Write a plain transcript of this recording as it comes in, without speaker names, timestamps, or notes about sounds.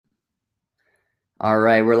All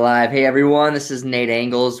right, we're live. Hey everyone, this is Nate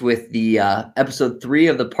Angles with the episode 3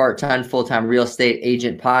 of the Part-Time Full-Time Real Estate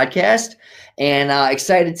Agent Podcast, and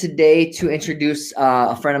excited today to introduce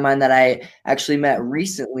a friend of mine that I actually met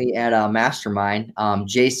recently at a mastermind,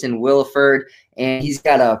 Jason Williford, and he's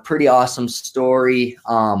got a pretty awesome story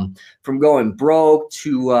from going broke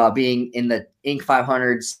to being in the Inc.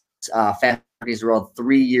 500's Fast Companies World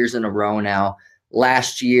 3 years in a row now.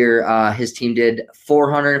 Last year, his team did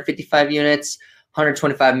 455 units.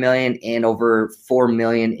 125 million and over 4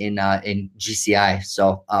 million in GCI.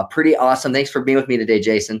 So pretty awesome. Thanks for being with me today,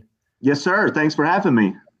 Jason. Yes, sir. Thanks for having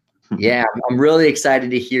me. Yeah, I'm really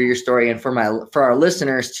excited to hear your story and for our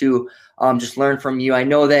listeners to just learn from you. I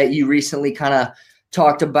know that you recently kind of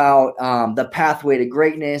talked about the pathway to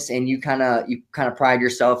greatness, and you kind of pride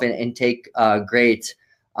yourself and take great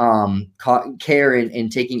care in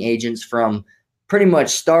taking agents from pretty much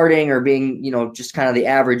starting or being, just kind of the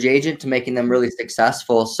average agent to making them really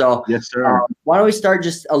successful. So yes, sir. Why don't we start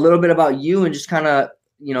just a little bit about you and just kind of,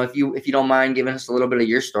 if you don't mind giving us a little bit of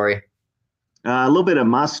your story. A little bit of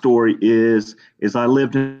my story is I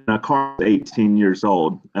lived in a car at 18 years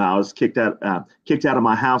old. I was kicked out of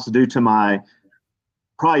my house due to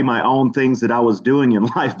probably my own things that I was doing in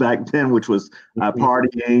life back then, which was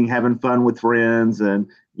partying, having fun with friends, and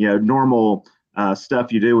normal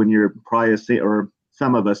stuff you do when you're probably or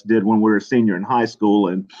some of us did when we were a senior in high school.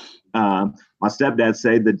 And my stepdad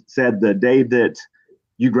said the day that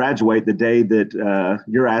you graduate, the day that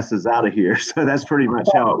your ass is out of here. So that's pretty much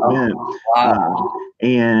how it went.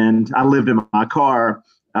 And I lived in my car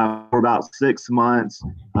for about 6 months.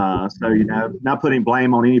 So, not putting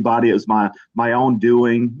blame on anybody. It was my own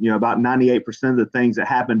doing. About 98% of the things that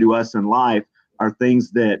happen to us in life are things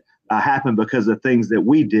that happen because of things that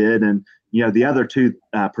we did. And, the other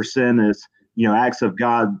 2% is, acts of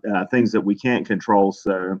God, things that we can't control.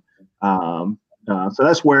 So, so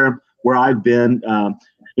that's where I've been.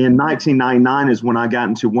 In 1999 is when I got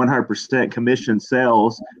into 100% commission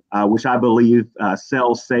sales, which I believe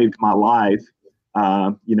sales saved my life.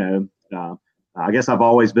 I guess I've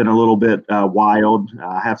always been a little bit wild.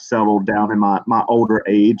 I have settled down in my older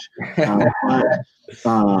age, but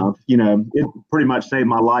it pretty much saved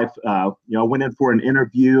my life. I went in for an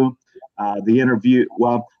interview. I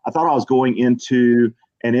thought I was going into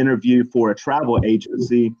an interview for a travel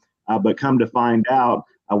agency, but come to find out,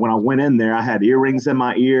 when I went in there, I had earrings in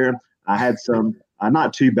my ear. I had some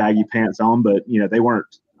not too baggy pants on, but they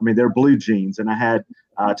weren't. I mean, they're blue jeans, and I had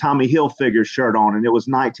Tommy Hilfiger shirt on, and it was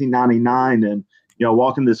 1999. And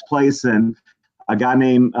walking this place, and a guy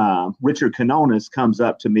named Richard Canonis comes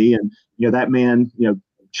up to me, and that man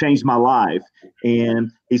changed my life.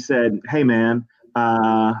 And he said, "Hey man,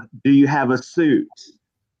 do you have a suit?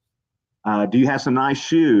 Do you have some nice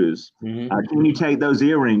shoes? Can you take those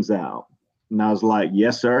earrings out?" And I was like,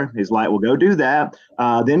 "Yes, sir." He's like, "Well, go do that.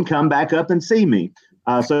 Then come back up and see me."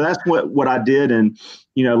 So that's what I did. And,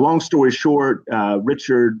 long story short,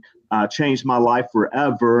 Richard changed my life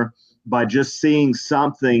forever by just seeing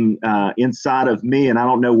something inside of me. And I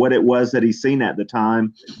don't know what it was that he seen at the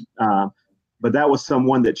time. But that was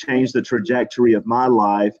someone that changed the trajectory of my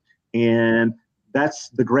life. And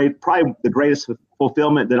that's probably the greatest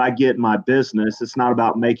fulfillment that I get in my business. It's not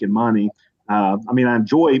about making money. I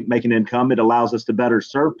enjoy making income. It allows us to better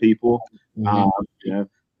serve people.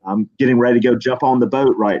 I'm getting ready to go jump on the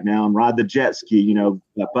boat right now and ride the jet ski,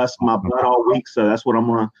 busting my butt all week. So that's what I'm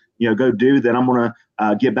going to, go do. Then I'm going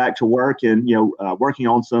to get back to work and, working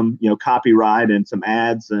on some, copyright and some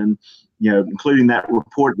ads and, including that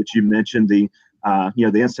report that you mentioned, the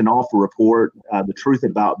instant offer report, the truth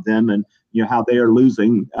about them and, how they are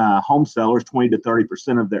losing home sellers 20 to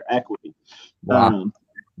 30% of their equity. Wow.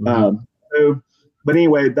 But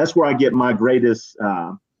anyway, that's where I get my greatest,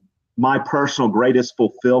 my personal greatest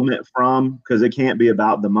fulfillment from, because it can't be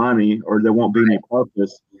about the money or there won't be any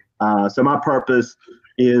purpose. So my purpose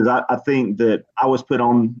is I think that I was put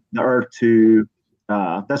on the earth to,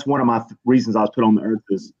 that's one of my reasons I was put on the earth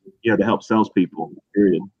is, to help salespeople,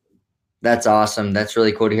 period. That's awesome. That's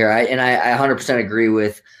really cool to hear. I 100% agree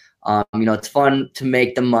with, it's fun to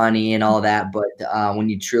make the money and all that, but when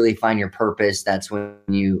you truly find your purpose, that's when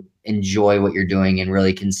you enjoy what you're doing and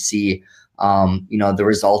really can see, the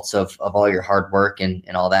results of all your hard work and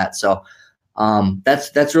all that. So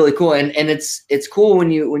that's really cool. And it's cool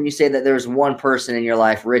when you say that there's one person in your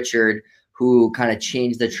life, Richard, who kind of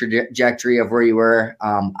changed the trajectory of where you were.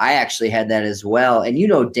 I actually had that as well.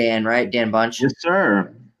 And Dan, right? Dan Bunch? Yes,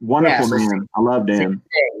 sir. Wonderful man. I love Dan.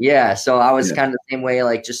 Yeah. So I was kind of the same way,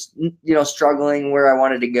 like just, struggling where I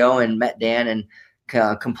wanted to go and met Dan and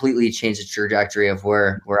completely changed the trajectory of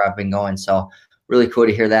where I've been going. So really cool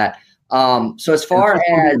to hear that. So as far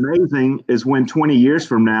as amazing is when 20 years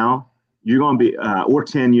from now, you're going to be, or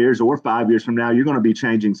 10 years or 5 years from now, you're going to be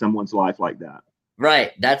changing someone's life like that.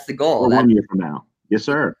 Right. That's the goal. Or 1 year from now. Yes,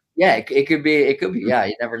 sir. Yeah, it could be. Yeah,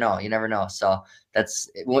 you never know. You never know. So that's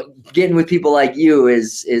what getting with people like you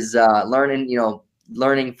is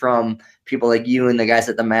learning from people like you and the guys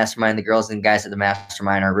at the mastermind, the girls and guys at the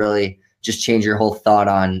mastermind are really just change your whole thought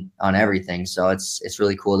on everything. So it's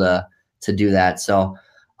really cool to do that. So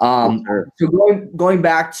so going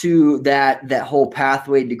back to that whole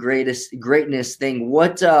pathway to greatness thing,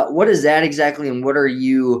 what is that exactly, and what are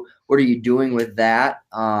you doing with that?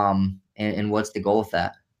 And what's the goal with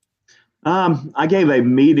that? I gave a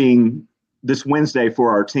meeting this Wednesday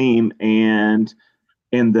for our team, and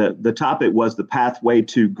the topic was the pathway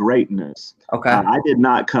to greatness. Okay. I did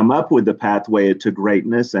not come up with the pathway to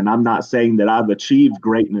greatness, and I'm not saying that I've achieved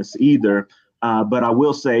greatness either. But I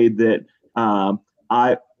will say that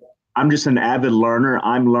I'm just an avid learner.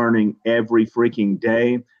 I'm learning every freaking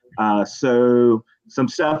day. So some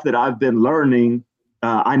stuff that I've been learning,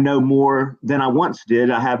 I know more than I once did.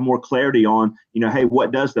 I have more clarity on, hey,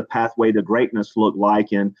 what does the pathway to greatness look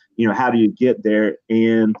like? And, how do you get there?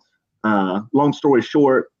 And long story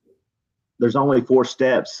short, there's only 4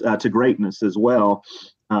 steps to greatness as well.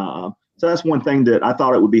 So that's one thing that I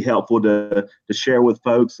thought it would be helpful to share with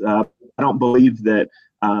folks. I don't believe that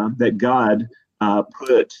God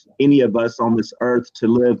put any of us on this earth to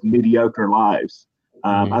live mediocre lives.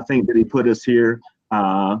 I think that he put us here,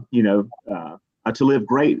 to live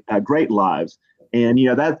great lives. And,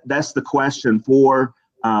 that's the question for,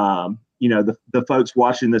 the folks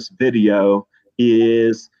watching this video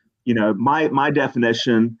is, my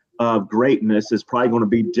definition of greatness is probably going to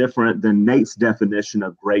be different than Nate's definition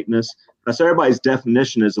of greatness. So everybody's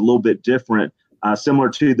definition is a little bit different, similar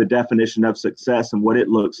to the definition of success and what it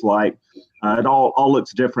looks like. It all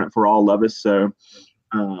looks different for all of us. So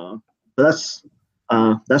that's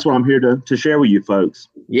what I'm here to share with you folks.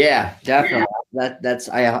 Yeah, definitely. That's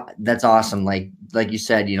awesome. Like you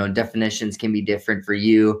said, definitions can be different for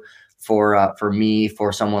you, for me,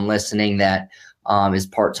 for someone listening that is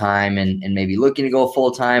part-time and maybe looking to go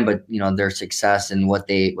full-time, but their success and what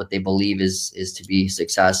they believe is to be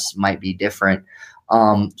success might be different.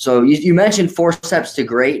 So you mentioned 4 steps to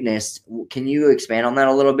greatness. Can you expand on that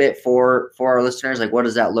a little bit for our listeners? Like, what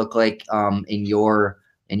does that look like in your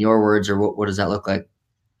words, or what does that look like?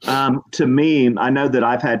 To me, I know that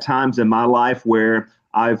I've had times in my life where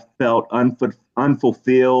I've felt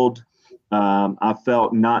unfulfilled. I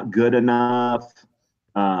felt not good enough.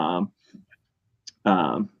 I've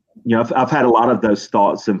had a lot of those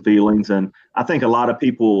thoughts and feelings, and I think a lot of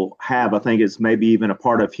people have. I think it's maybe even a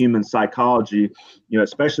part of human psychology,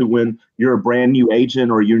 especially when you're a brand new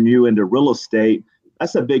agent or you're new into real estate.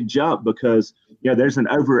 That's a big jump because, there's an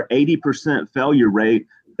over 80% failure rate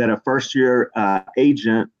that a first-year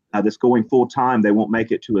agent that's going full-time, they won't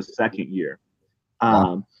make it to a second year.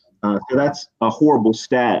 So that's a horrible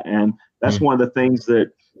stat, and that's one of the things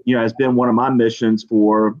that has been one of my missions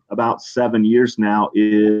for about 7 years now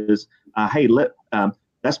is, hey,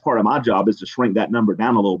 that's part of my job is to shrink that number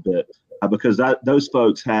down a little bit because those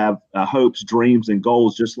folks have hopes, dreams, and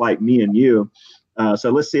goals just like me and you. So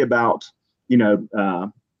let's see about,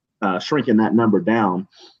 shrinking that number down.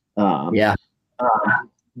 I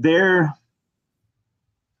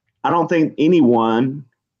don't think anyone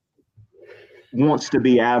wants to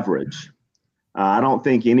be average. I don't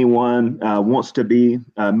think anyone wants to be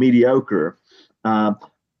mediocre.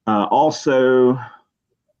 Also,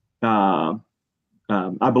 I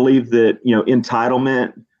believe that,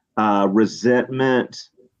 entitlement, resentment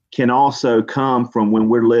can also come from when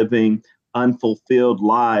we're living unfulfilled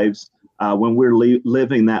lives, when we're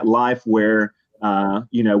living that life where,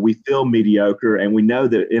 we feel mediocre and we know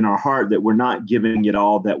that in our heart that we're not giving it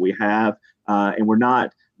all that we have, and we're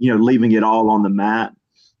not, leaving it all on the mat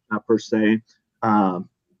per se.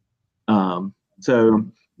 So,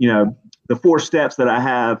 the 4 steps that I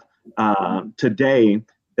have today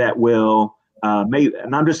that will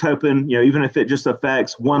and I'm just hoping, even if it just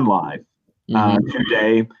affects one life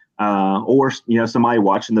today, or, somebody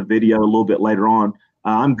watching the video a little bit later on,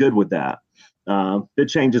 I'm good with that. If it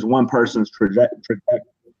changes one person's trajectory,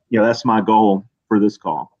 that's my goal for this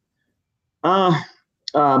call.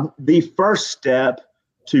 The first step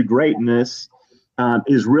to greatness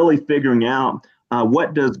is really figuring out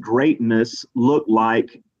what does greatness look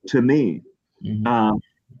like to me.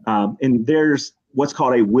 And there's what's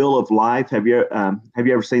called a wheel of life. Have you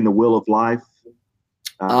ever seen the Wheel of Life?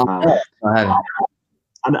 I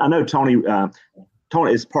know Tony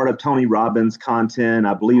Tony is part of Tony Robbins' content.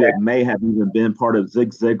 I believe it may have even been part of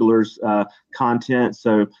Zig Ziglar's content.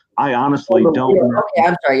 So I honestly don't know. Okay,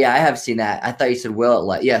 I'm sorry. Yeah, I have seen that. I thought you said Will of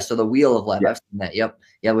Life. Yeah, so the Wheel of Life. Yeah. I've seen that. Yep.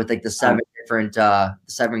 Yeah, with like the seven different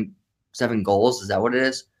seven goals. Is that what it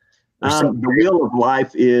is? The Wheel of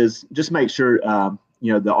Life is, just make sure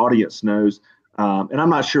the audience knows. And I'm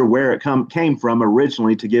not sure where it came from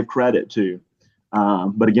originally to give credit to.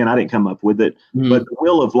 But again, I didn't come up with it. Mm-hmm. But the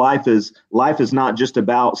Wheel of Life is not just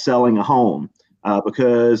about selling a home,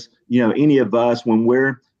 because any of us, when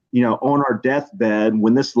we're on our deathbed,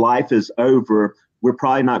 when this life is over, we're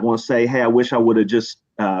probably not going to say, "Hey, I wish I would have just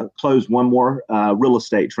closed one more real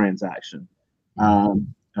estate transaction." So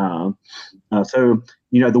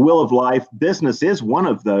the Wheel of Life, business is one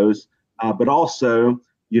of those, but also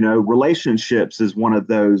relationships is one of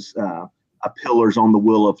those pillars on the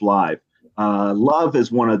Wheel of Life. Love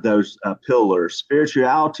is one of those pillars.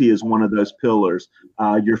 Spirituality is one of those pillars.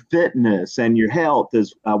 Your fitness and your health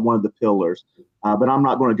is one of the pillars. But I'm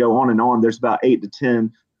not going to go on and on. There's about 8 to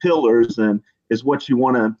 10 pillars, and is what you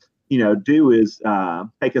want to do is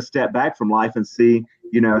take a step back from life and see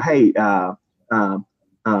hey, on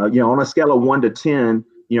a scale of 1 to 10,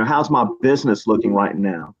 how's my business looking right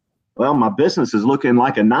now? Well, my business is looking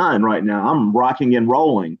like a 9 right now. I'm rocking and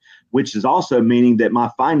rolling, which is also meaning that my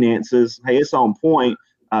finances, hey, it's on point,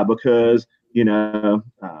 because,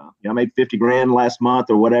 I made 50 grand last month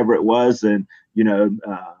or whatever it was. And,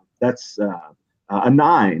 that's a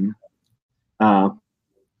 9.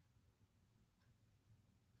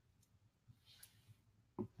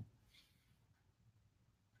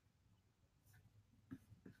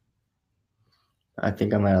 I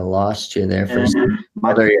think I might have lost you there for a second.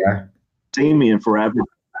 There you are. Seen me in forever.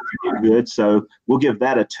 Good. So we'll give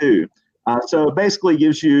that a 2. So it basically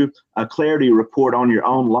gives you a clarity report on your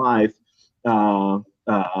own life of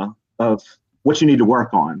what you need to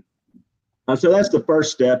work on. So that's the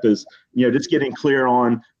first step, is just getting clear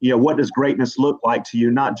on what does greatness look like to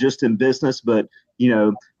you, not just in business, but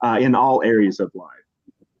in all areas of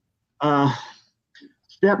life.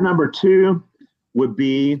 Step number 2 would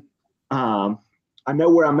be, I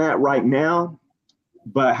know where I'm at right now,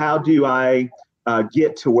 but how do I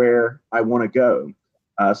get to where I want to go?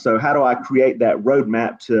 So how do I create that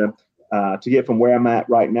roadmap to get from where I'm at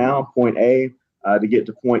right now, point A, to get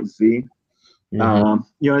to point Z? Mm-hmm.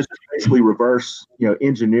 It's basically reverse,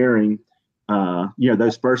 engineering,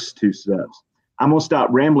 those first 2 steps. I'm gonna stop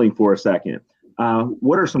rambling for a second.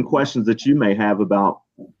 What are some questions that you may have about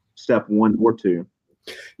step 1 or 2?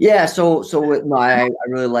 Yeah, so no, I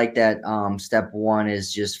really like that. Step 1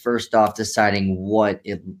 is just first off deciding what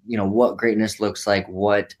greatness looks like,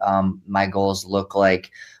 what my goals look like,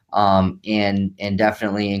 and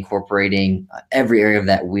definitely incorporating every area of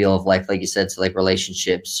that wheel of life, like you said, so like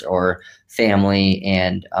relationships or family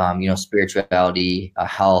and spirituality,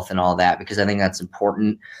 health, and all that, because I think that's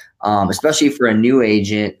important, especially for a new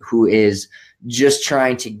agent who is just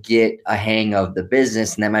trying to get a hang of the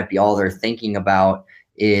business, and that might be all they're thinking about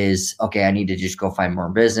is, okay, I need to just go find more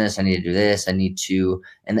business. I need to do this. I need to,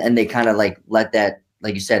 and they kind of like let that,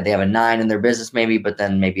 like you said, they have a 9 in their business maybe, but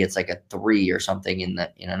then maybe it's like a 3 or something in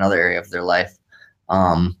another area of their life.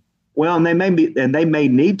 Well, and they may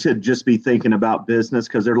need to just be thinking about business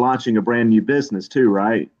because they're launching a brand new business too,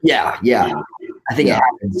 right? Yeah. I think it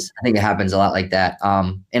happens. I think it happens a lot like that.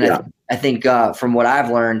 I think from what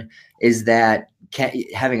I've learned is that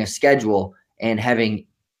having a schedule and having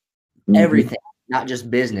everything, not just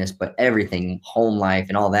business, but everything, home life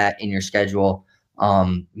and all that in your schedule,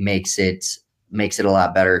 makes it a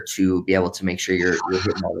lot better to be able to make sure you're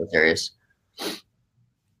hitting all those areas.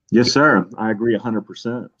 Yes, sir. I agree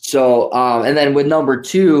 100%. So, and then with number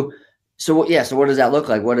 2, so what does that look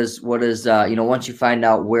like? What is once you find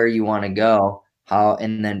out where you want to go, how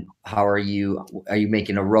are you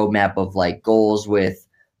making a roadmap of like goals with,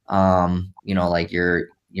 like your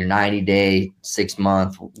 90-day,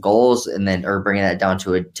 6-month goals, and then, or bringing that down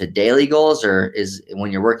to daily goals, or is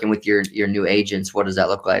when you're working with your new agents, what does that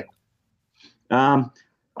look like? I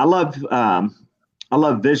love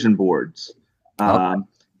vision boards.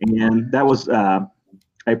 And that was a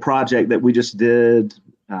project that we just did.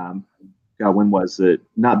 When was it?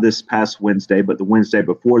 Not this past Wednesday, but the Wednesday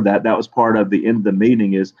before that. That was part of the end of the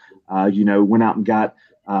meeting is, went out and got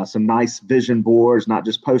some nice vision boards, not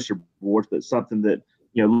just poster boards, but something that,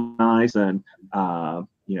 nice, and,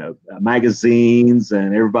 magazines,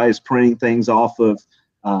 and everybody's printing things off of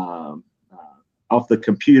the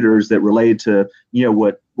computers that relate to,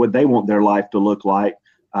 what they want their life to look like.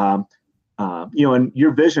 And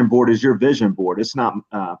your vision board is your vision board. It's not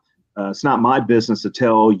my business to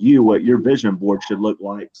tell you what your vision board should look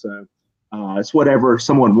like. So it's whatever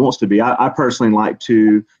someone wants to be. I personally like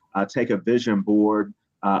to take a vision board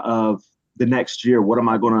of the next year. What am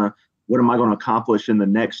I going to accomplish in the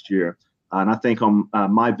next year? And I think on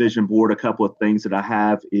my vision board, a couple of things that I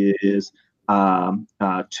have is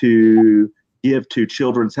to give to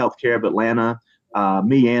Children's Healthcare of Atlanta,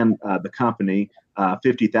 me and the company,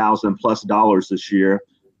 $50,000+ this year.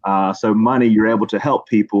 So money, you're able to help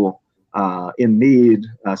people in need.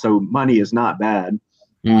 So money is not bad.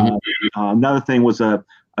 Another thing was a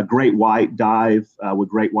great white dive with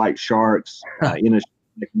great white sharks in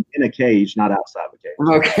a cage, not outside the cage.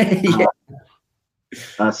 Okay. Yeah.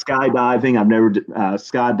 Skydiving, I've never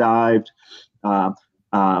skydived.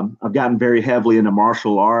 I've gotten very heavily into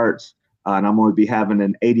martial arts, and I'm going to be having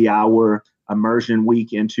an 80-hour immersion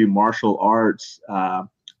week into martial arts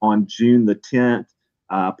on June the 10th.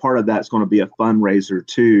 Part of that's going to be a fundraiser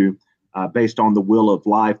too, based on the Wheel of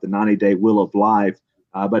Life, the 90-day Wheel of Life,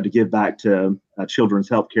 but to give back to Children's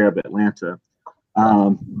Healthcare of Atlanta.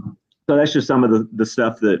 So that's just some of the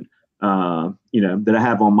stuff that that I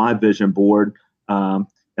have on my vision board.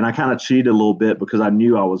 And I kind of cheated a little bit because I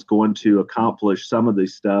knew I was going to accomplish some of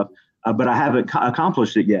this stuff, but I haven't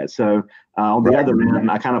accomplished it yet. So on the other end,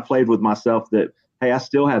 I kind of played with myself that, hey, I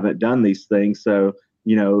still haven't done these things. So,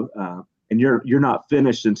 and you're not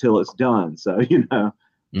finished until it's done. So, so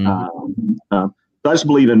I just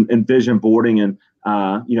believe in vision boarding and,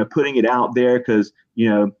 putting it out there because,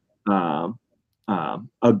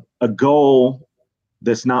 a goal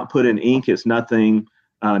that's not put in ink is nothing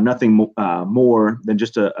more than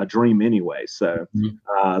just a dream anyway. So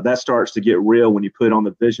that starts to get real when you put it on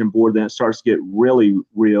the vision board. Then it starts to get really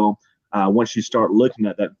real once you start looking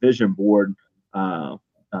at that vision board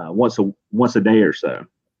once a day or so.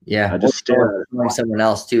 Yeah, just stare at someone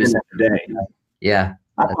else too. Day. Yeah.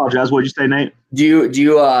 I apologize. What did you say, Nate? Do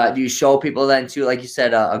you show people then too? Like you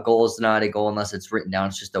said, a goal is not a goal unless it's written down.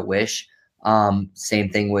 It's just a wish. Same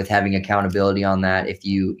thing with having accountability on that. If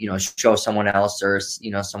you show someone else or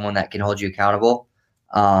someone that can hold you accountable.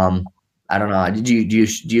 I don't know. Do you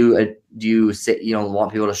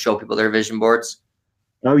want people to show people their vision boards?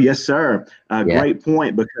 Oh yes, sir. Great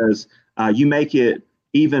point, because you make it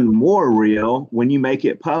even more real when you make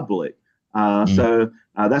it public. So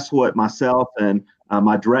that's what myself and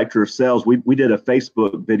my director of sales, we did a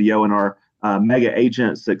Facebook video in our Mega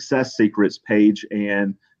Agent Success Secrets page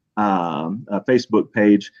and a Facebook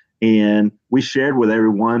page, and we shared with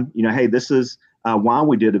everyone, hey, this is why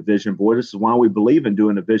we did a vision board. This is why we believe in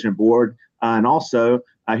doing a vision board, and also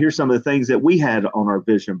here's some of the things that we had on our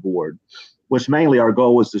vision board, which mainly our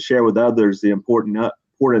goal was to share with others the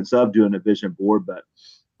importance of doing a vision board, but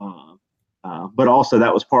also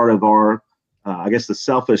that was part of our I guess the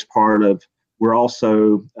selfish part of we're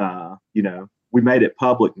also we made it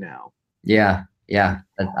public now. Yeah,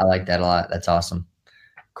 I like that a lot. That's awesome.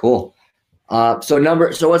 Cool.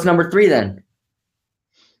 So what's number 3 then?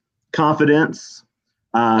 Confidence.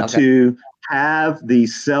 To have the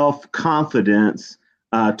self-confidence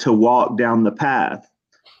to walk down the path.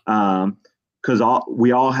 Because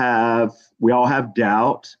we all have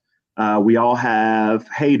doubt. We all have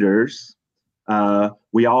haters.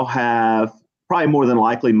 We all have, probably more than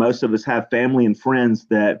likely, most of us have family and friends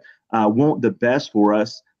that want the best for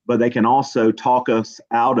us, but they can also talk us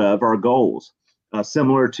out of our goals.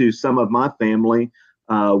 Similar to some of my family,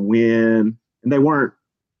 when they weren't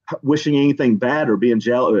wishing anything bad or being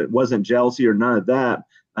jealous. It wasn't jealousy or none of that.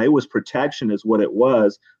 It was protection is what it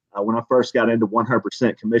was. When I first got into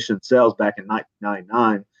 100% commission sales back in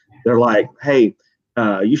 1999, they're like, hey,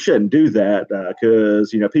 you shouldn't do that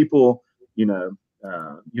because, people,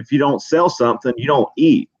 if you don't sell something, you don't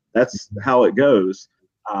eat. That's how it goes.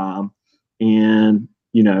 And,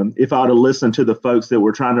 if I would have listened to the folks that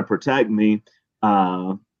were trying to protect me,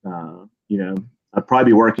 I'd probably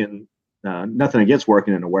be working, nothing against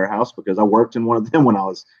working in a warehouse, because I worked in one of them when I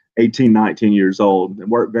was 18, 19 years old and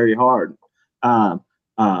worked very hard. But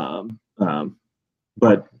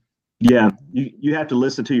yeah, you have to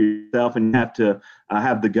listen to yourself, and you have to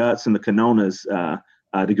have the guts and the cojones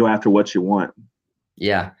to go after what you want.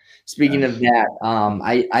 Yeah. Speaking of that,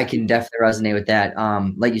 I can definitely resonate with that.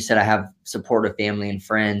 Like you said, I have supportive family and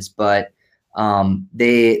friends, but I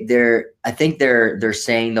think they're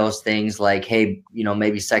saying those things like, hey,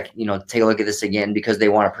 maybe take a look at this again, because they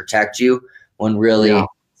want to protect you, when really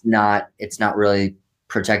it's not really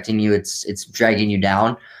protecting you. It's dragging you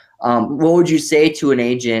down. What would you say to an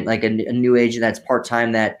agent, like a new agent that's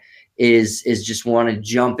part-time, that is just want to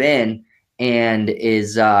jump in and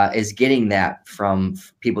is getting that from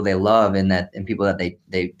people they love and people that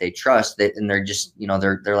they trust, and they're just,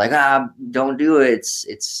 they're like, don't do it.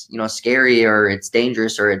 It's scary, or it's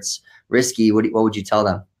dangerous, or it's risky, what would you tell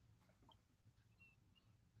them?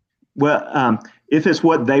 Well, if it's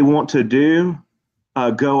what they want to do,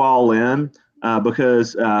 go all in,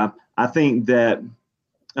 because I think that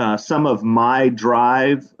some of my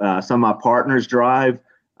drive, some of my partner's drive,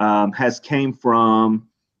 has came from.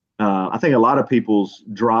 I think a lot of people's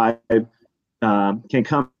drive can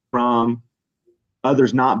come from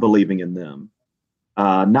others not believing in them,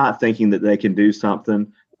 not thinking that they can do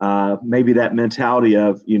something. Maybe that mentality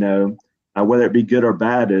of, whether it be good or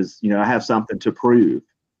bad is, I have something to prove.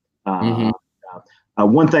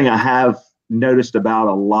 One thing I have noticed about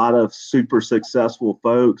a lot of super successful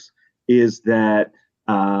folks is that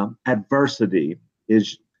adversity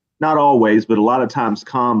is not always, but a lot of times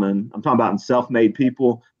common. I'm talking about in self-made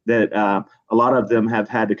people, that a lot of them have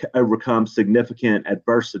had to overcome significant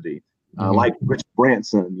adversity, like Richard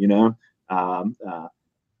Branson.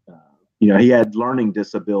 He had learning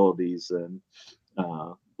disabilities, and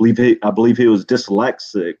I believe he was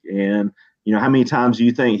dyslexic. And how many times do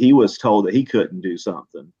you think he was told that he couldn't do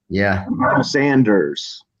something? Yeah. Colonel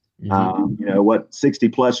Sanders, 60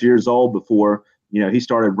 plus years old before he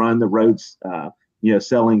started running the roads,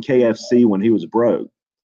 selling KFC when he was broke.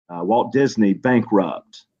 Walt Disney,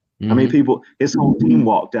 bankrupt. How many people? His whole team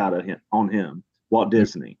walked out on him. Walt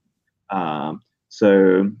Disney.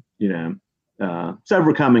 So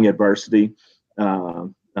overcoming adversity,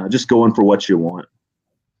 just going for what you want.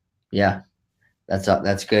 Yeah, that's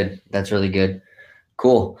good. That's really good.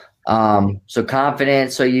 Cool. So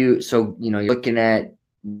confident. So you're looking at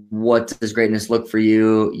what does greatness look for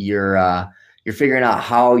you. You're figuring out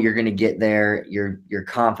how you're going to get there. You're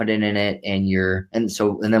confident in it, and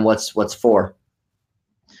then what's 4?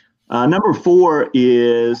 Number 4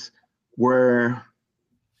 is where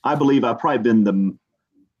I believe I've probably been the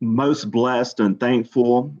most blessed and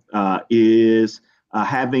thankful, is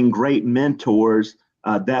having great mentors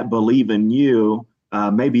that believe in you,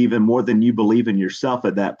 maybe even more than you believe in yourself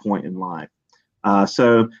at that point in life.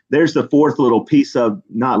 So there's the 4th little piece of,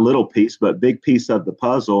 not little piece, but big piece of the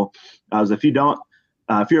puzzle. Is if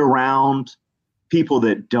you're around people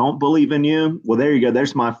that don't believe in you, well, there you go.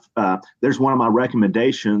 There's one of my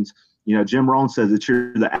recommendations. Jim Rohn says that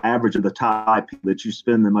you're the average of the top people that you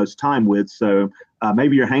spend the most time with. So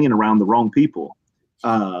maybe you're hanging around the wrong people.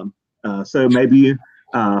 So maybe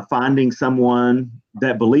finding someone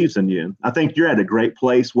that believes in you. I think you're at a great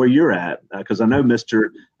place where you're at, because I know Mr.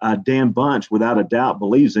 Dan Bunch, without a doubt,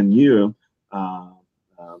 believes in you,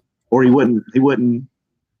 or you wouldn't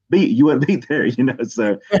be there,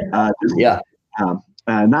 So yeah.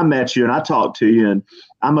 And I met you and I talked to you, and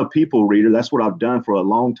I'm a people reader. That's what I've done for a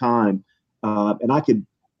long time. And I could,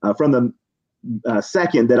 from the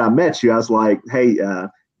second that I met you, I was like, hey,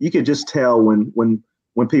 you could just tell when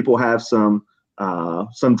people have some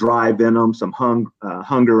drive in them, some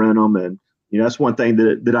hunger in them. And, that's one thing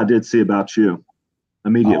that I did see about you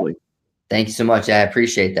immediately. Thank you so much. I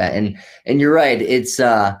appreciate that. And you're right.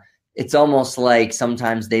 It's almost like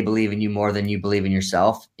sometimes they believe in you more than you believe in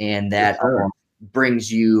yourself. And that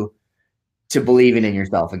brings you to believing in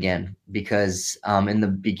yourself again, because in the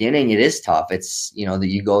beginning it is tough. It's, that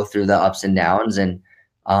you go through the ups and downs, and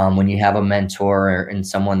when you have a mentor and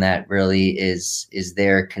someone that really is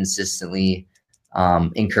there consistently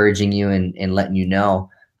encouraging you and letting you know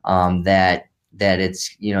that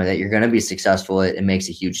it's, that you're going to be successful, it makes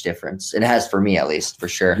a huge difference. It has for me, at least, for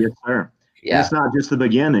sure. Yes, sir. Yeah. And it's not just the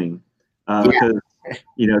beginning, because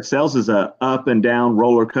sales is a up and down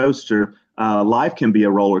roller coaster. Life can be a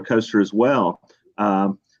roller coaster as well.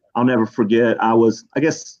 I'll never forget, I was, I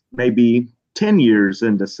guess, maybe 10 years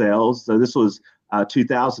into sales. So this was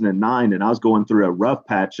 2009, and I was going through a rough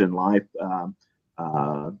patch in life,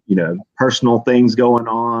 personal things going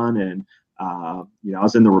on. And, I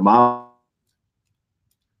was in the remodeling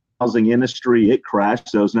housing industry. It crashed.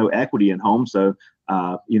 So there was no equity in home. So,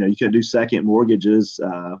 you could do second mortgages,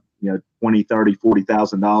 $20,000, $30,000,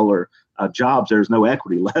 $40,000 jobs. There's no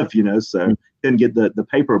equity left, so couldn't get the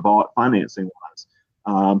paper bought financing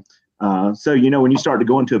wise. So, when you start to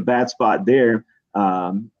go into a bad spot there,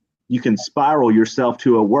 you can spiral yourself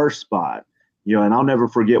to a worse spot, and I'll never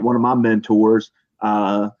forget one of my mentors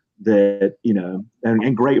that,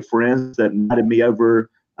 and great friends that invited me over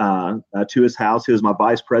to his house. He was my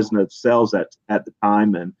vice president of sales at the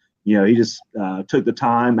time. And, he just took the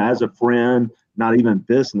time as a friend, not even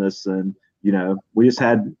business. And, we just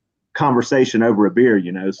had conversation over a beer,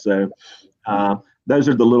 so those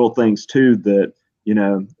are the little things too that,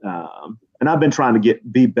 and I've been trying to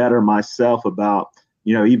be better myself about,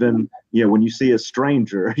 even, when you see a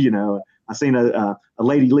stranger, I seen a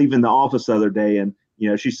lady leaving the office the other day, and,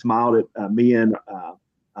 she smiled at me and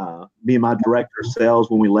me and my director of sales,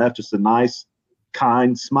 when we left, just a nice,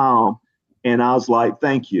 kind smile. And I was like,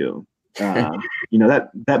 thank you.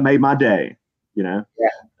 That made my day, Yeah.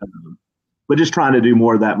 But just trying to do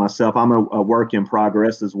more of that myself. I'm a work in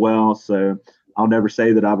progress as well. So I'll never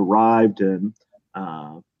say that I've arrived, and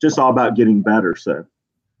just all about getting better. So.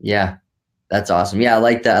 Yeah, that's awesome. Yeah, I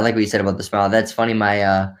like that. I like what you said about the smile. That's funny.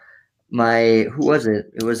 Who was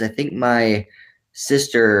it? It was, I think, my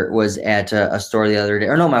sister was at a store the other day,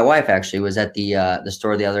 or no, my wife actually was at the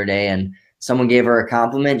store the other day, and someone gave her a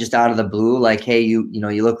compliment just out of the blue, like, "Hey, you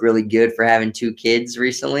look really good for having 2 kids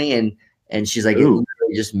recently," and she's like, "It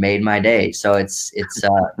literally just made my day." So it's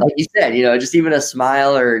like you said, just even a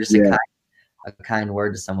smile or just a kind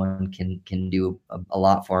word to someone can do a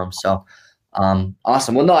lot for them. So.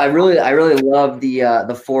 Awesome. Well, no, I really love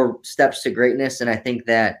the 4 steps to greatness, and I think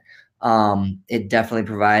that it definitely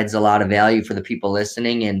provides a lot of value for the people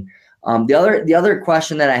listening. And the other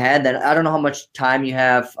question that I had, that I don't know how much time you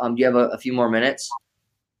have. Do you have a few more minutes?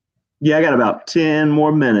 Yeah, I got about 10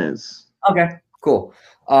 more minutes. Okay, cool.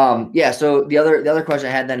 Yeah. So the other question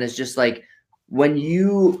I had then is just like, when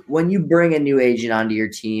you bring a new agent onto your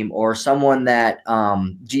team, or someone that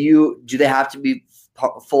do they have to be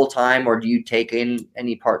full-time, or do you take in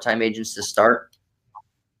any part-time agents to start?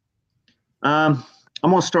 I'm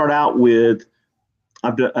going to start out with,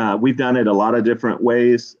 we've done it a lot of different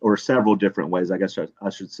ways, or several different ways, I guess I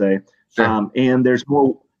should say. Sure. And there's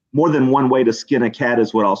more than one way to skin a cat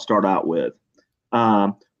is what I'll start out with.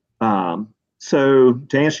 So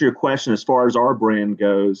to answer your question, as far as our brand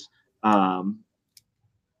goes, we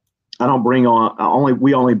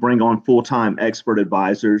only bring on full-time expert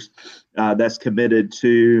advisors that's committed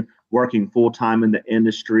to working full-time in the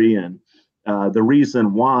industry. And the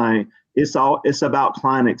reason why it's about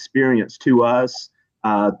client experience to us,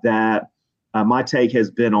 that my take has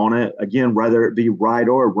been on it. Again, whether it be right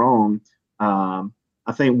or wrong, I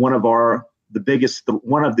think one of the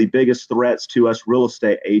biggest threats to us real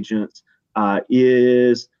estate agents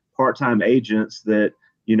is part-time agents that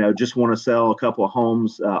just want to sell a couple of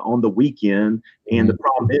homes on the weekend. And the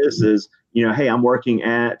problem is, hey, I'm working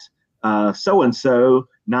at so-and-so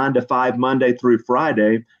 9 to 5 Monday through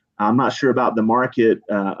Friday. I'm not sure about the market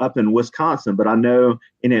up in Wisconsin, but I know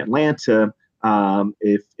in Atlanta,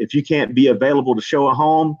 if you can't be available to show a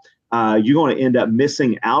home, you're going to end up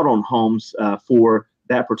missing out on homes for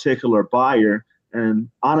that particular buyer. And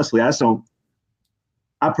honestly, I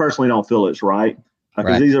personally don't feel it's right.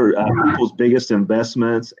 Because these are people's biggest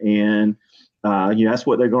investments, and that's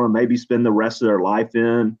what they're going to maybe spend the rest of their life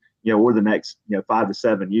in, or the next 5 to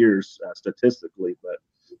 7 years statistically. But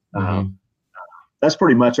that's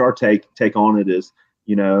pretty much our take on it. Is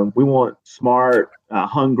we want smart,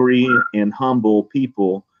 hungry, and humble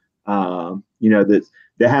people. That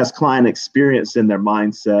has client experience in their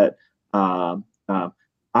mindset. I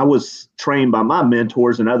was trained by my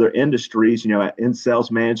mentors in other industries, in sales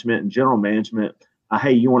management and general management.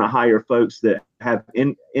 Hey, you want to hire folks that have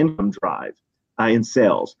income drive in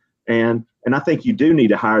sales. And I think you do need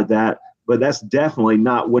to hire that, but that's definitely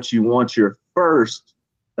not what you want your first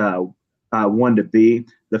one to be.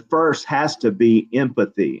 The first has to be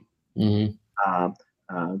empathy. I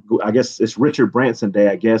guess it's Richard Branson Day,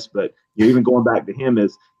 I guess, but even going back to him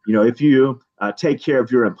is, if you take care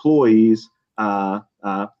of your employees,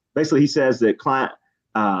 basically he says that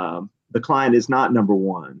the client is not number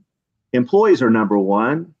one. Employees are number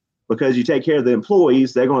one, because you take care of the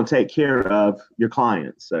employees, they're going to take care of your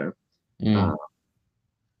clients. So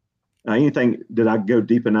anything, did I go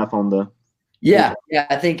deep enough on the? Yeah,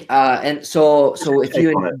 I think, and so if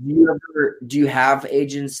do you have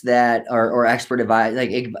agents that or expert advice,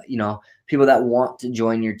 like, people that want to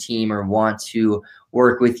join your team or want to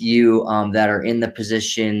work with you, that are in the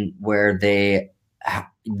position where they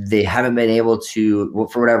haven't been able to,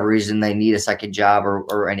 for whatever reason, they need a second job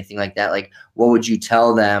or anything like that? Like, what would you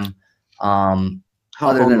tell them,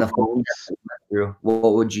 other than the phone through?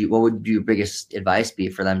 What would your biggest advice be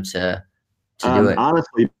for them to do it?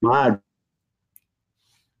 Honestly,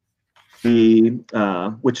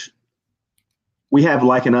 which we have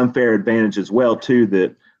like an unfair advantage as well too,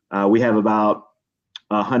 that we have about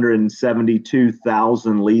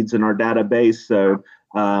 172,000 leads in our database. So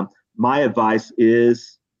my advice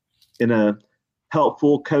is, in a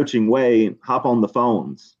helpful coaching way, hop on the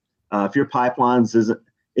phones. If your pipelines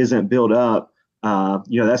isn't built up,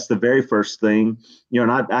 that's the very first thing.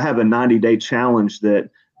 And I have a 90-day challenge that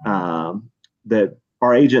that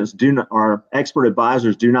our agents our expert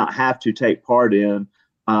advisors do not have to take part in.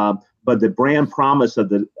 But the brand promise of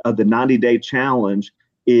the 90-day challenge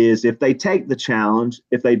is, if they take the challenge,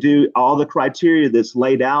 if they do all the criteria that's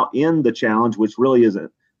laid out in the challenge, which really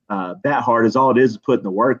isn't that hard. Is all it is putting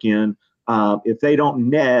the work in. If they don't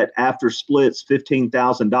net after splits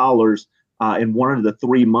 $15,000 in one of the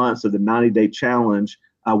 3 months of the 90-day challenge,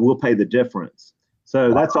 we'll pay the difference.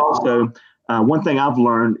 So that's also one thing I've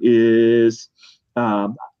learned is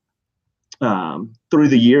through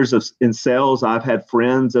the years in sales, I've had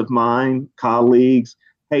friends of mine, colleagues.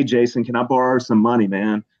 Hey, Jason, can I borrow some money,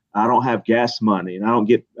 man? I don't have gas money, and I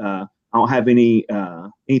don't have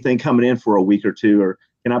anything coming in for a week or two. Or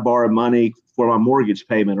can I borrow money for my mortgage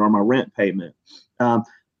payment or my rent payment?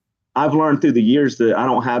 I've learned through the years that I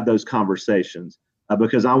don't have those conversations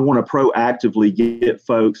because I want to proactively get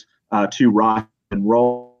folks to rock and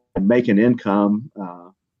roll and make an income.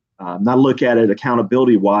 Not look at it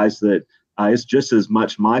accountability wise that it's just as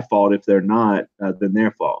much my fault if they're not than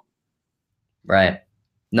their fault. Right.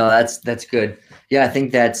 No, that's good. Yeah, I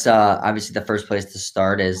think that's obviously the first place to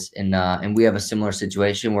start is and we have a similar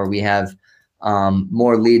situation where we have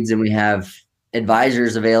more leads than we have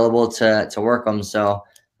advisors available to work them. So,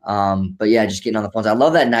 but yeah, just getting on the phones. I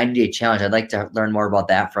love that 90-day challenge. I'd like to learn more about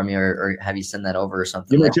that from you, or have you send that over or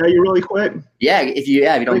something. You want to tell you really quick? Yeah, if you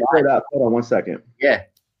don't mind. Hold on 1 second. Yeah.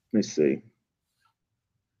 Let me see.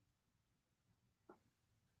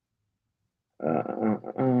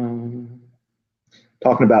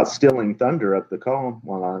 Talking about stealing thunder up the call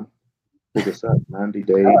while I pull this up. 90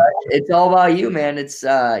 days. It's all about you, man. It's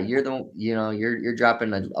you're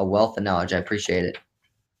dropping a wealth of knowledge. I appreciate it.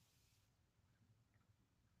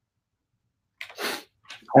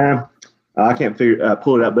 I can't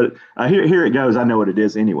pull it up, but here it goes. I know what it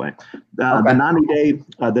is anyway. Okay.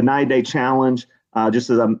 The 90-day challenge. Just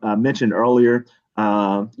as I mentioned earlier,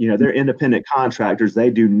 they're independent contractors. They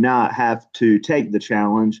do not have to take the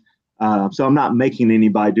challenge. So I'm not making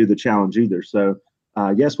anybody do the challenge either. So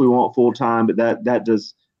yes, we want full time, but that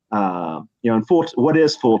does what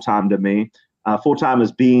is full time to me? Full time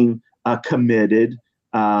is being committed.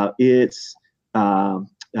 It's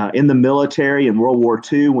in the military in World War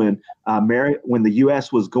II when the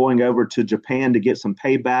U.S. was going over to Japan to get some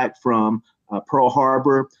payback from Pearl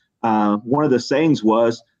Harbor. One of the sayings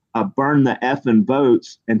was burn the effing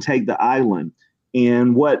boats and take the island.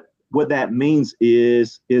 And what that means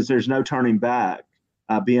is there's no turning back.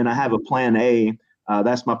 Being I have a plan A,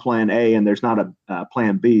 that's my plan A, and there's not a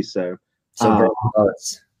plan B. So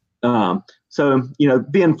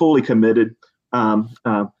being fully committed.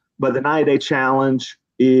 But the 90-day challenge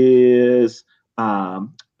is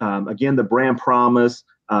again the brand promise.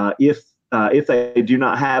 If they do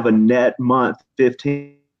not have a net month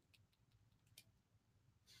 15.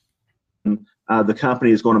 The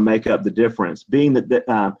company is going to make up the difference, being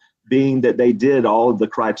that they did all of the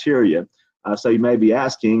criteria. So you may be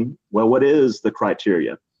asking, well, what is the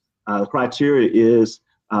criteria? The criteria is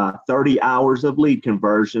 30 hours of lead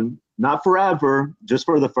conversion, not forever, just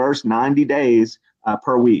for the first 90 days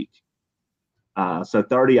per week. So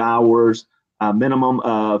 30 hours, minimum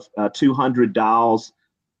of 200 dials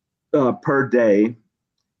per day.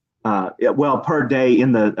 Per day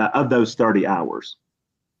in of those 30 hours.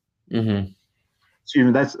 Mm-hmm. Excuse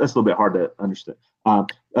me, that's a little bit hard to understand.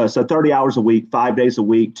 So 30 hours a week, 5 days a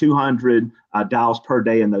week, 200 dials per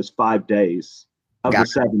day in those 5 days of the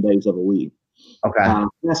 7 days of a week. Okay.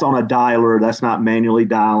 That's on a dialer. That's not manually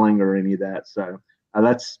dialing or any of that. So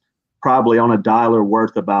that's probably on a dialer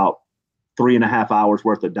worth about 3.5 hours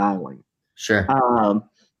worth of dialing. Sure.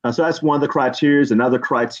 So that's one of the criteria. Another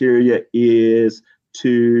criteria is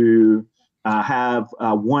to have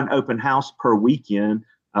one open house per weekend,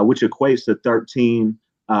 which equates to 13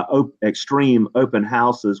 extreme open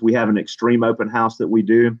houses. We have an extreme open house that we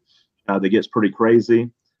do that gets pretty crazy.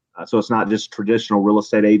 So it's not just traditional real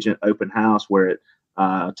estate agent open house where it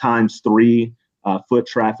times 3 foot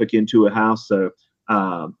traffic into a house. So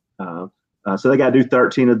so they got to do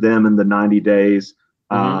 13 of them in the 90 days.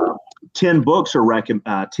 10 books are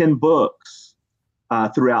 10 books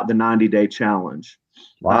throughout the 90-day challenge.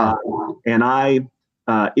 Wow. And I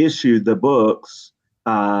issued the books,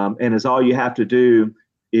 and it's all you have to do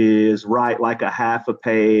is write like a half a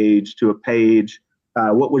page to a page.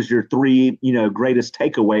 What was your 3, greatest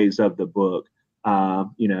takeaways of the book? How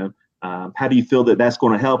do you feel that that's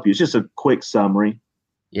going to help you? It's just a quick summary.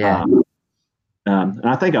 Yeah. And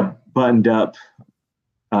I think I buttoned up,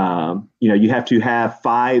 you have to have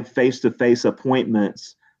 5 face-to-face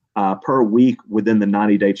appointments per week within the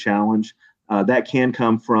 90-day challenge. That can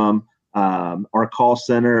come from our call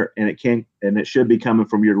center, and it should be coming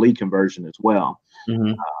from your lead conversion as well.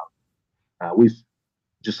 Mm-hmm.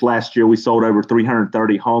 Last year we sold over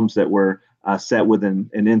 330 homes that were set with an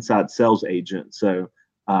inside sales agent. So,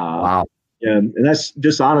 wow. And that's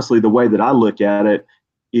just honestly the way that I look at it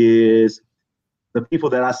is the people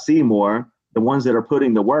that I see more, the ones that are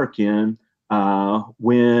putting the work in,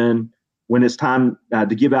 when it's time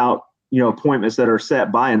to give out, appointments that are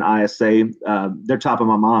set by an ISA, they're top of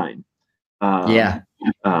my mind.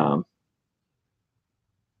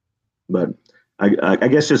 But I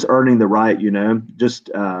guess just earning the right, just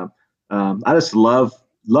I just love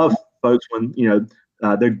folks when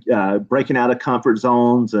they're breaking out of comfort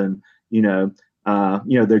zones, and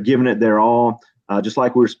they're giving it their all, just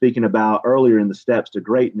like we were speaking about earlier in the steps to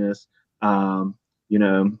greatness. And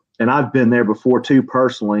I've been there before too,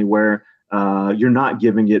 personally, where you're not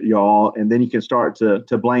giving it your all, and then you can start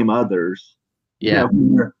to blame others.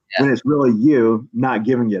 When it's really you not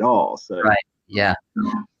giving it all. So right, yeah.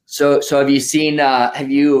 So have you seen? How long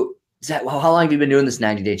have you been doing this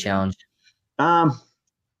 90-day challenge?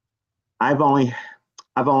 I've only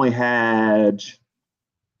had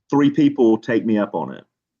 3 people take me up on it.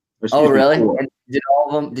 Oh, really? And did all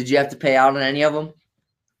of them? Did you have to pay out on any of them?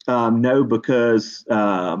 No, because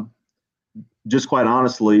just quite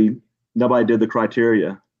honestly, nobody did the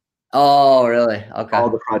criteria. Oh, really? Okay. All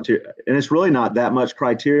the criteria, and it's really not that much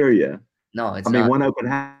criteria. No, it's not. One open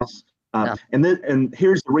house. And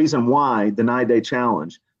here's the reason why the 9-day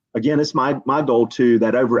challenge. Again, it's my goal too,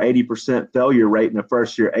 that over 80% failure rate in a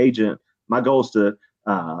first-year agent. My goal is to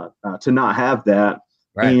not have that.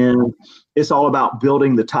 Right. And it's all about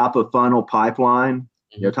building the top of funnel pipeline,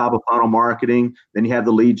 top of funnel marketing. Then you have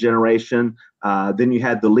the lead generation. Then you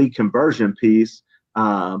have the lead conversion piece.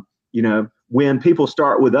 When people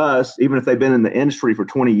start with us, even if they've been in the industry for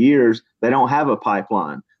 20 years, they don't have a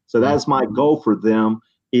pipeline. So that's my goal for them,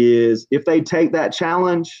 is if they take that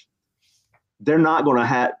challenge, they're not going to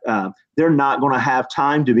have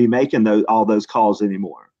time to be making all those calls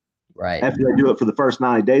anymore. Right. After they do it for the first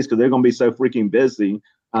 90 days, because they're going to be so freaking busy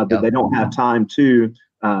that they don't have time to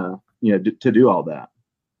do all that.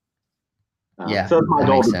 So it's my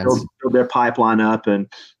goal to build their pipeline up,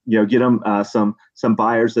 and get them some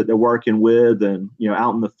buyers that they're working with, and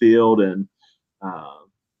out in the field, and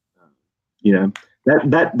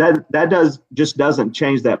that doesn't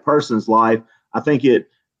change that person's life. I think I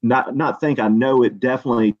know it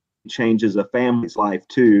definitely changes a family's life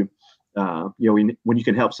too. When you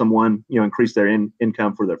can help someone increase their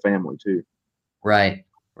income for their family too. Right.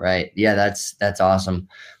 Yeah, that's awesome.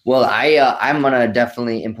 Well, I'm gonna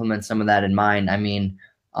definitely implement some of that in mine. I mean,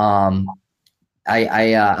 I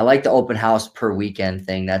like the open house per weekend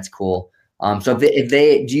thing. That's cool. So if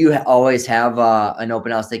they do, you always have an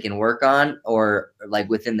open house they can work on, or like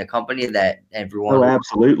within the company that everyone? Oh,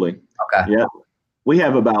 absolutely. Okay. Yeah, we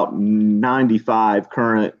have about 95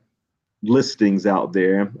 current listings out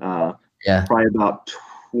there. Probably about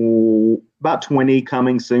 20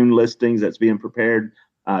 coming soon listings that's being prepared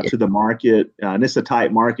to the market. And it's a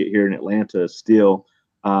tight market here in Atlanta still.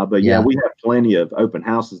 But we have plenty of open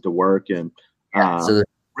houses to work. And how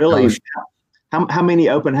many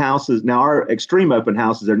open houses? Now, our extreme open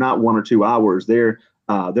houses are not 1 or 2 hours. They're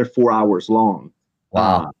 4 hours long.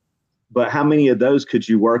 Wow. But how many of those could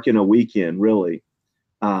you work in a weekend, really?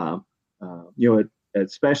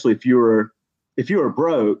 Especially if you were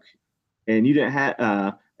broke and you didn't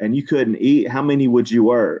have and you couldn't eat, how many would you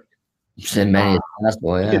work? Many as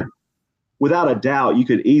possible, yeah. Without a doubt, you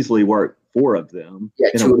could easily work 4 of them.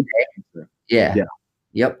 Yeah, 2 a day. Yeah.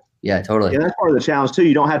 Yep. Yeah, totally. Yeah, that's part of the challenge too.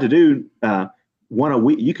 You don't have to do 1 a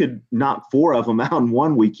week. You could knock 4 of them out in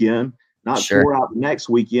one weekend, knock 4 out the next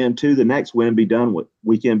weekend, 2 the next weekend, be done with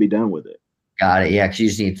it. Got it. Yeah, because you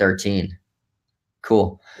just need 13.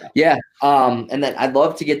 Cool. Yeah. And then I'd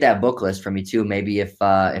love to get that book list from you too. Maybe if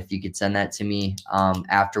you could send that to me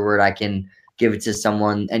afterward, I can give it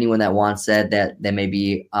to anyone that wants that may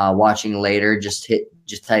be watching later. Just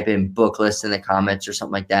type in book list in the comments or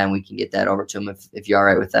something like that, and we can get that over to them if you're all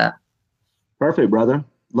right with that. Perfect, brother.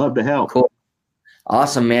 Love to help. Cool.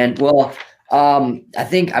 Awesome, man. Well, I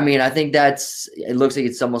think it looks like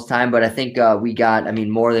it's almost time, but I think we got,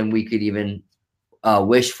 more than we could even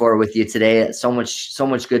wish for with you today. So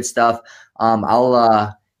much good stuff.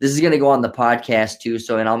 This is going to go on the podcast too.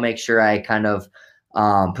 And I'll make sure I kind of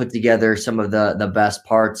put together some of the best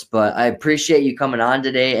parts, but I appreciate you coming on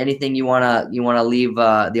today. Anything you want to leave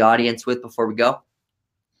the audience with before we go?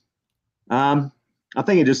 I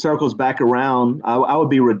think it just circles back around. I would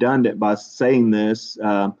be redundant by saying this.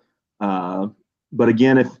 But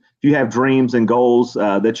again, if you have dreams and goals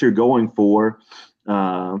that you're going for,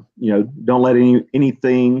 don't let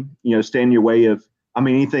anything, stand in your way of,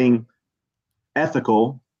 anything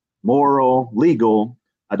ethical, moral, legal.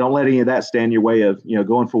 Don't let any of that stand in your way of,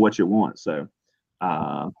 going for what you want. So,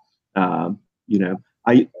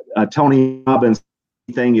 Tony Robbins,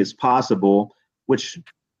 anything is possible, which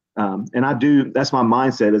And that's my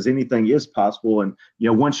mindset, is anything is possible. And,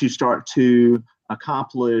 once you start to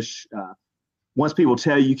accomplish, once people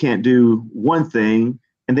tell you can't do one thing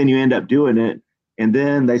and then you end up doing it, and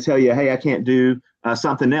then they tell you, hey, I can't do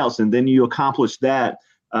something else, and then you accomplish that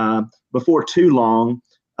before too long,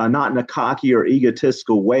 not in a cocky or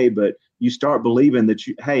egotistical way, but you start believing that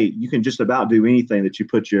you can just about do anything that you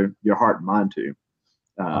put your heart and mind to.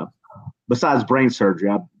 Besides brain surgery,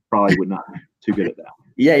 I probably would not be too good at that.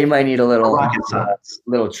 Yeah, you might need a little rocket science,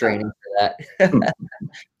 little training for that.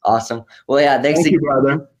 Awesome. Well, yeah, thanks Thank you,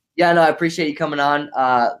 brother. Yeah, no, I appreciate you coming on.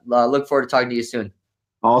 Look forward to talking to you soon.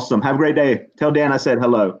 Awesome. Have a great day. Tell Dan I said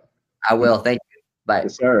hello. I will. Thank you. Bye.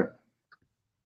 Yes, sir.